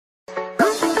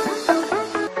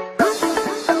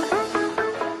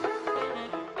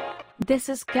This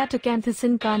is Catacanthus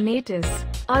Incarnatus,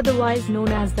 otherwise known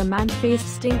as the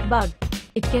man-faced stink bug.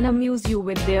 It can amuse you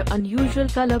with their unusual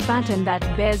color pattern that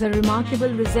bears a remarkable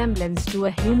resemblance to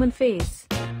a human face.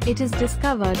 It is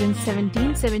discovered in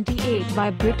 1778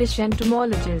 by British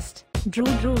entomologist Dru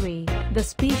Drury. The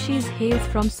species hails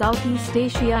from Southeast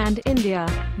Asia and India,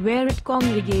 where it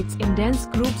congregates in dense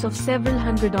groups of several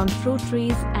hundred on fruit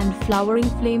trees and flowering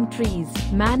flame trees.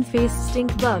 Man-faced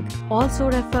stink bug,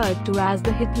 also referred to as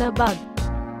the Hitler bug.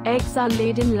 Eggs are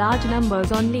laid in large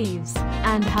numbers on leaves,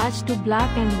 and hatch to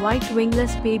black and white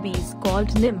wingless babies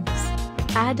called nymphs.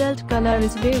 Adult color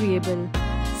is variable,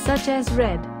 such as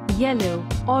red, yellow,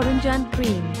 orange and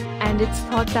cream, and it's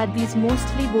thought that these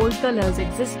mostly bold colors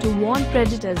exist to warn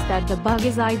predators that the bug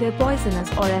is either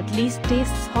poisonous or at least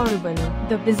tastes horrible.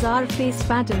 The bizarre face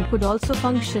pattern could also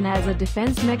function as a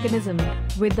defense mechanism,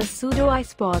 with the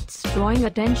pseudo-eyespots drawing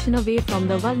attention away from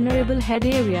the vulnerable head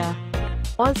area.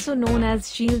 Also known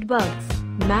as shield bugs,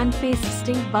 man-faced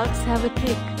stink bugs have a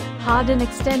thick, hardened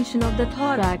extension of the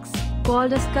thorax,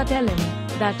 called a scutellum,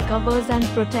 that covers and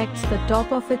protects the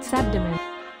top of its abdomen.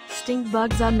 Stink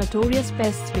bugs are notorious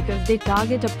pests because they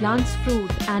target a plant's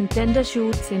fruit and tender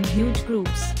shoots in huge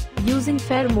groups, using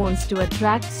pheromones to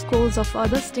attract scores of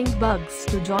other stink bugs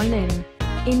to join in.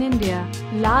 In India,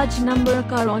 large number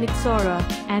occur on Ixora,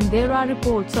 and there are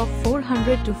reports of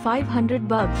 400 to 500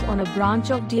 bugs on a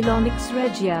branch of Deinonyx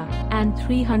regia, and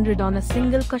 300 on a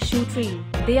single cashew tree.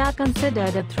 They are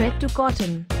considered a threat to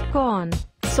cotton, corn,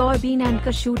 soybean and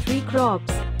cashew tree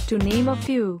crops, to name a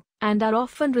few, and are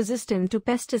often resistant to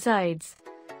pesticides.